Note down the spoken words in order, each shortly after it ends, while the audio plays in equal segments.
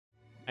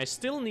I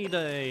still need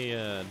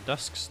a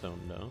Dusk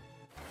Stone though.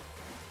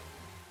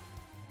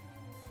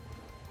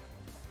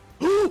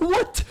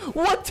 What?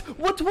 What?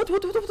 What? What?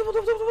 What?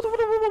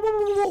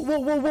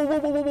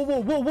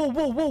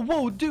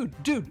 Whoa, dude,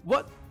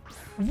 what?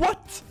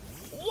 What?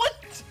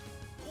 What?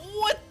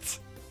 What?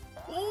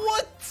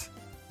 What?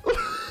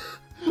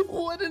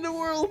 What in the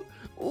world?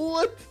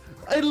 What?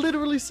 I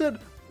literally said,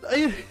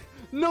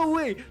 no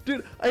way,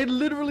 dude, I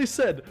literally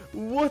said,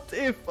 what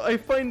if I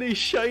find a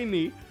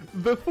shiny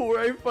before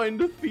I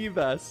find a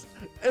Feebas?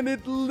 And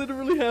it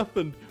literally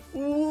happened.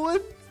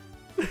 What?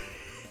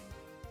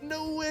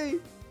 No way.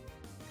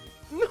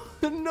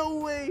 No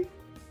way.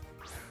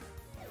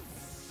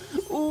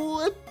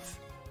 What?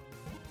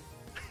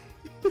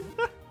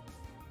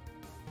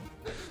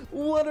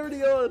 What are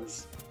the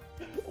odds?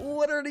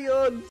 What are the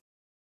odds?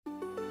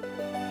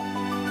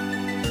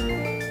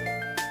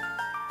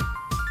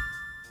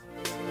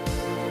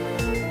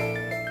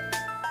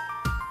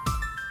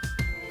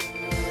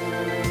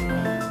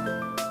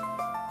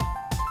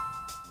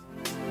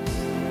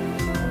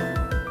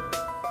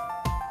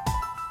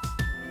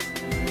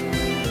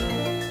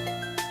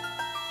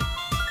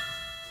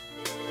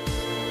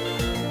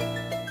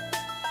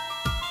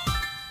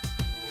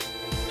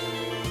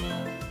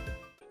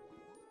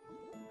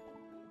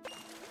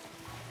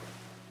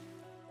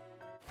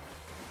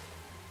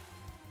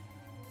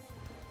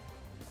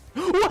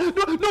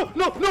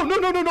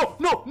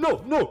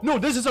 No,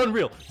 this is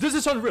unreal. This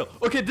is unreal.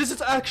 Okay, this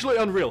is actually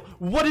unreal.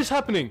 What is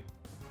happening?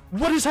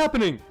 What is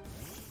happening?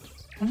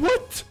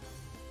 What?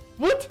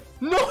 What?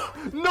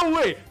 No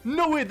way.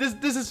 No way.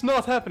 This is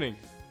not happening.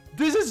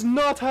 This is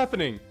not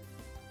happening.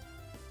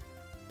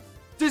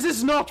 This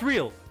is not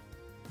real.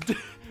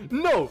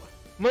 No.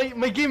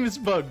 My game is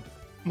bugged.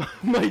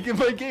 My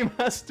game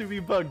has to be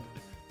bugged.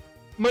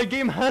 My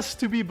game has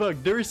to be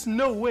bugged. There is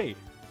no way.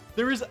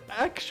 There is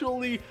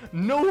actually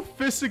no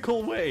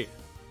physical way.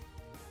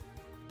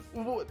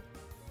 What?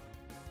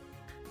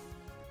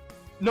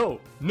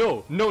 No,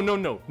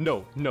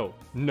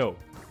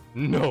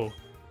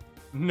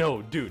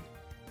 dude.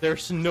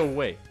 There's no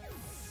way.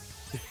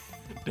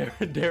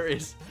 There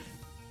is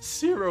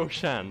zero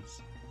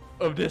chance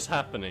of this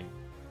happening.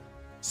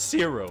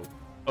 Zero,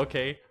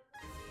 okay?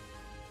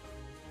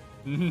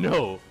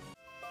 No.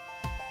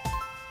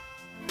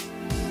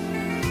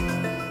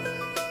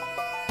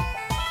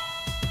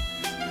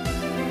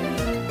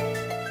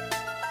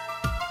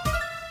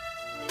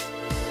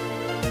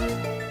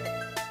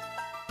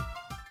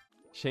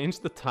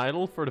 Change the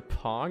title for the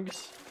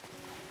Pogs?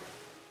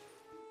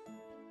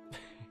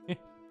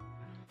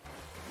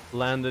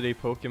 Landed a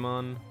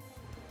Pokemon.